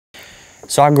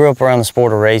So I grew up around the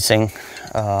sport of racing.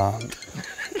 Dad,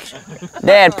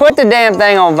 put the damn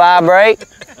thing on vibrate.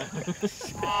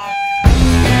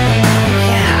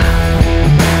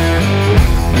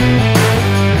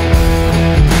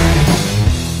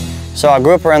 So I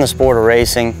grew up around the sport of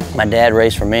racing. My dad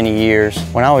raced for many years.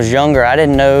 When I was younger, I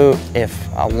didn't know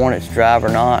if I wanted to drive or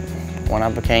not. When I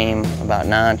became about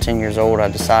 9, 10 years old, I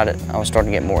decided I was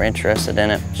starting to get more interested in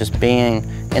it. Just being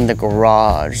in the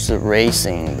garage, the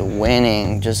racing, the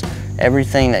winning, just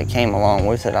everything that came along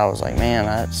with it, I was like, man,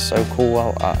 that's so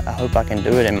cool. I hope I can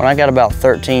do it. And when I got about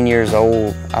 13 years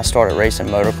old, I started racing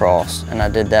motocross, and I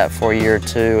did that for a year or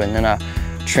two, and then I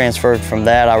transferred from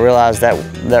that. I realized that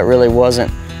that really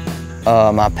wasn't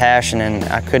my passion, and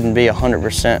I couldn't be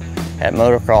 100% at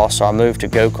motocross, so I moved to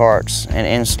go-karts, and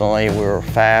instantly we were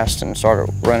fast and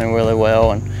started running really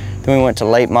well. And then we went to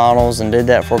late models and did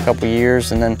that for a couple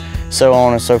years, and then so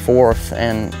on and so forth.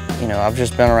 And you know, I've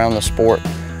just been around the sport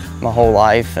my whole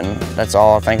life, and that's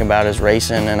all I think about is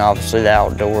racing and obviously the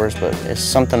outdoors. But it's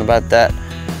something about that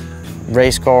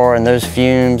race car and those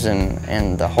fumes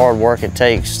and the hard work it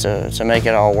takes to make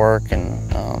it all work. And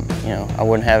you know, I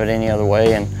wouldn't have it any other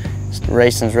way. And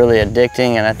racing's really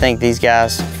addicting, and I think these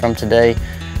guys from today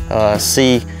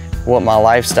see what my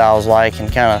lifestyle's like,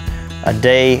 and kind of a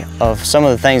day of some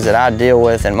of the things that I deal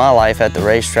with in my life at the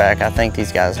racetrack. I think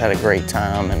these guys had a great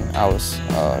time, and I was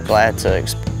glad to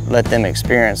let them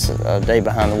experience a day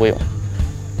behind the wheel.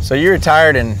 So you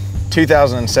retired in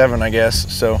 2007, I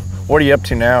guess. So what are you up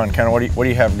to now, and kind of what do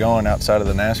you have going outside of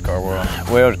the NASCAR world?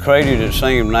 Well, as crazy as it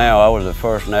seems now, I was the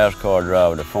first NASCAR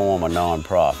driver to form a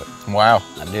nonprofit. Wow.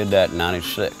 I did that in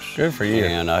 '96. Good for you.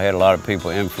 And I had a lot of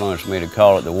people influence me to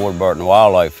call it the Ward Burton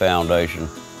Wildlife Foundation.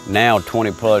 Now,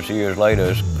 20+ years later,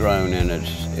 it's grown in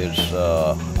its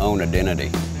own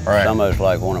identity. Right. It's almost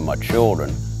like one of my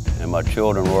children, and my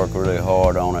children work really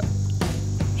hard on it.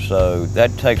 So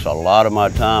that takes a lot of my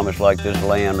time. It's like this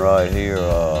land right here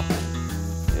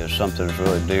is something that's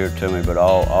really dear to me, but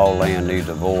all land needs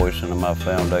a voice, and my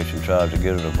foundation tries to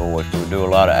give it a voice. We do a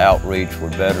lot of outreach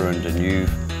with veterans and youth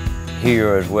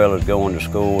here, as well as going to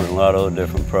schools and a lot of other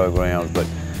different programs. But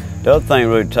the other thing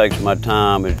that really takes my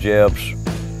time is Jeb's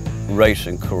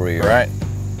racing career. Right.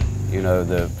 You know,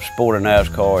 the sport of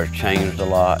NASCAR has changed a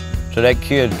lot. So that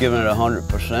kid's giving it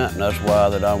 100%, and that's why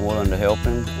that I'm willing to help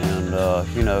him. And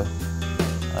you know,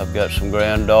 I've got some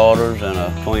granddaughters,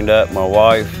 and between that, my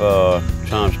wife,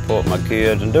 trying to support my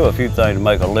kids and do a few things to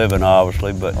make a living,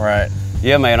 obviously. But right.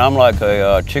 Yeah, man, I'm like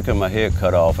a chicken with my head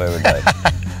cut off every day.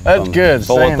 That's From good.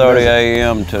 4:30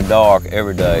 a.m. to dark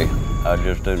every day. I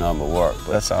just do nothing but work.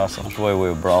 But that's awesome. That's the way we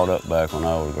were brought up back when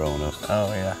I was growing up.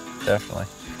 Oh yeah, definitely.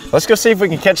 Let's go see if we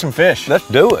can catch some fish. Let's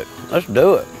do it. Let's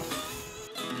do it.